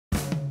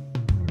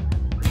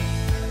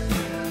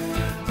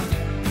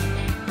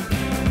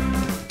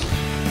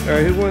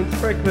Alright, who wants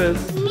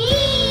breakfast?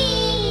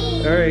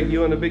 Me! Alright,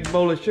 you want a big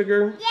bowl of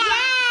sugar?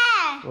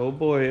 Yeah! Oh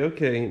boy,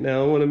 okay.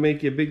 Now I want to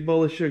make you a big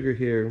bowl of sugar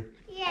here.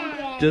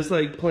 Yeah. Just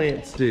like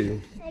plants do.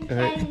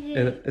 Alright,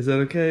 and is that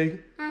okay?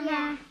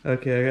 Uh-huh.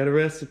 Okay, I got a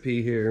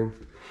recipe here.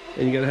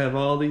 And you gotta have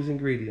all these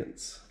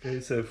ingredients. Okay,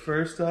 so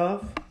first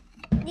off,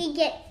 You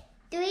get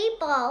 3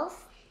 bowls.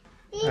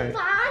 All right.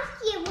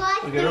 You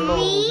want we got our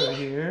bowls right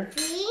here.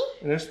 3.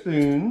 And our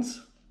spoons.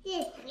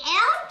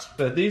 Out.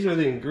 But these are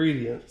the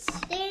ingredients.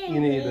 You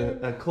need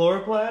a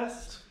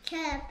chloroplast.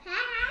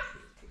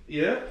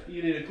 Yep,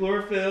 you need a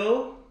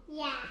chlorophyll.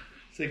 Yeah.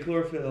 Say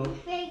chlorophyll.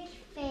 Big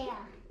fail.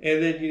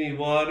 And then you need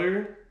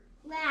water.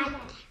 Water.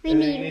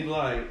 And then you need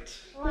light.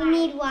 We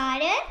need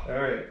water.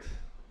 Alright.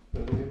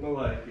 Let me get my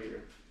light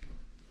here.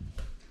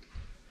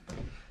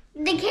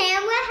 The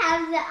camera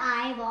has the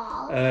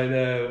eyeball. I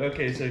know.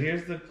 Okay, so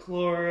here's the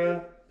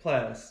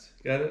chloroplast.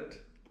 Got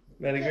it?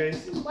 Maddie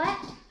Grace? What?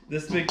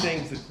 This big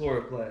thing's the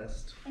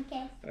chloroplast.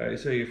 Okay. Alright,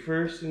 so your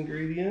first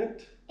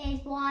ingredient.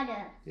 Is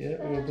water. Yeah,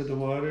 I'm gonna put the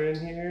water in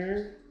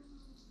here.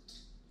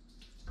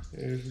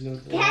 There's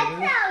enough water.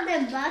 That's out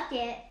the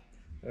bucket.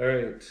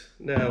 Alright,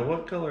 now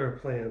what color are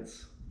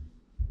plants?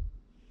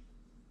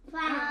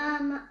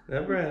 Brown.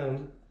 Not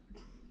brown.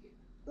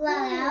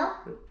 Yellow.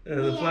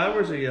 The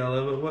flowers are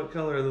yellow, but what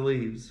color are the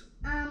leaves?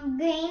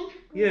 Green.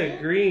 Yeah,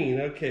 green.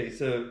 Okay,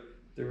 so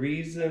the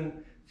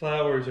reason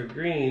flowers are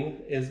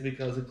green is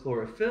because of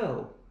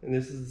chlorophyll. And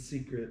this is the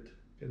secret.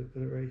 Gotta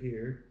put it right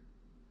here.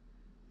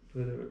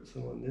 Put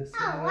some on this side.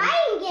 Oh, I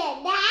didn't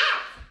get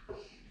that.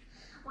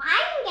 I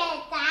didn't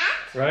get that.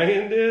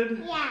 Ryan did?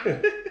 Yeah.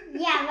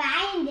 Yeah,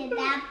 Ryan did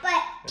that,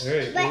 but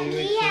Alright,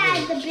 he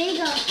had the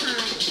bigger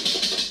part.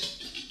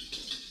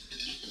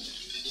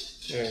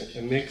 Alright,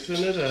 I'm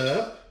mixing it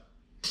up.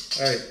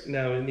 Alright,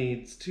 now it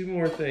needs 2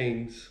 more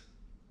things.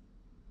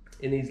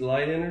 It needs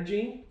light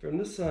energy from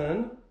the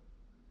sun.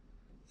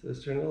 So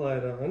let's turn the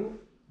light on.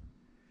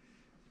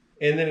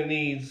 And then it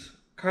needs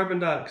carbon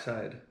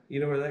dioxide. You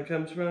know where that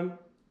comes from?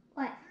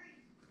 What?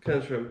 It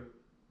comes from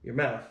your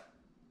mouth.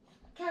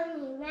 Come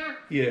in your mouth.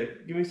 Yeah,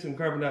 give me some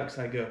carbon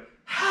dioxide. Go.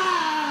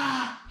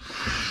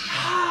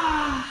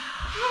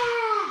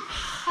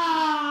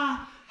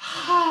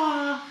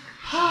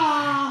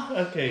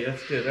 Okay,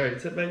 that's good. All right,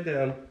 sit back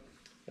down.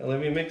 Now let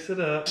me mix it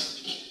up.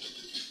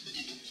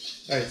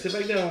 All right, sit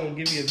back down and we'll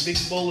give you a big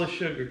bowl of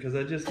sugar because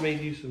I just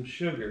made you some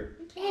sugar.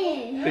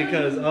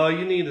 Because all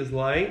you need is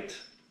light,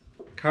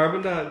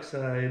 carbon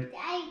dioxide,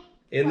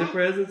 in the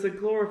presence of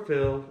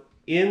chlorophyll,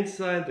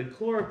 inside the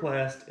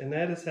chloroplast, and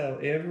that is how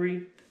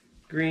every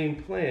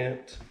green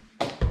plant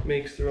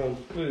makes their own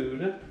food.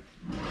 Let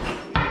me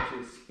get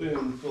you a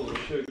spoonful of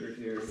sugar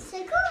here.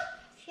 Sugar?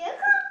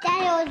 Sugar?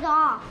 That was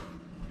off.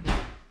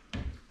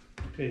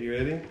 Okay, you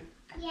ready?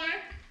 Yeah.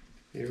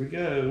 Here we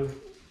go.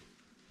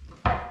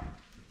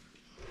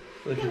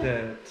 Look at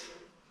that.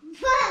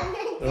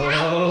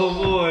 Oh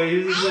boy,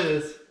 who's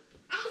this?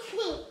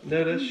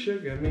 No, that's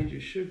sugar. I made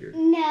you sugar.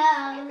 No.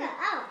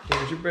 Oh.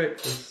 Here's your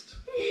breakfast.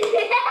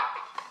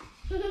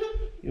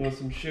 You want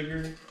some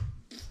sugar?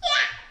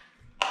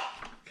 Yeah.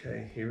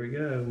 Okay, here we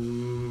go.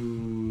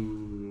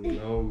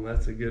 Oh,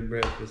 that's a good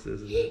breakfast,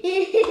 isn't it?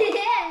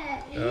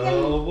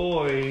 Oh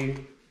boy.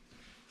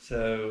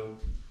 So,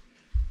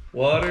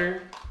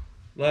 water,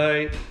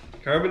 light,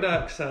 carbon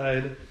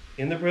dioxide,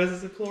 in the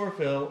presence of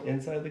chlorophyll,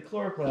 inside the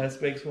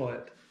chloroplast makes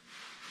what?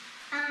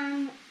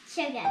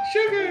 Sugar.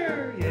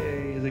 Sugar!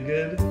 Yay! Is it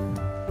good?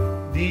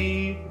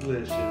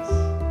 Delicious.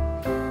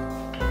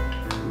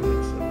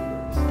 Mix up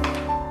yours.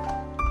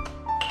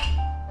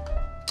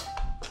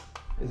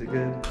 Is it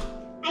good?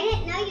 I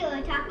didn't know you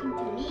were talking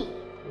to me.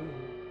 Ooh.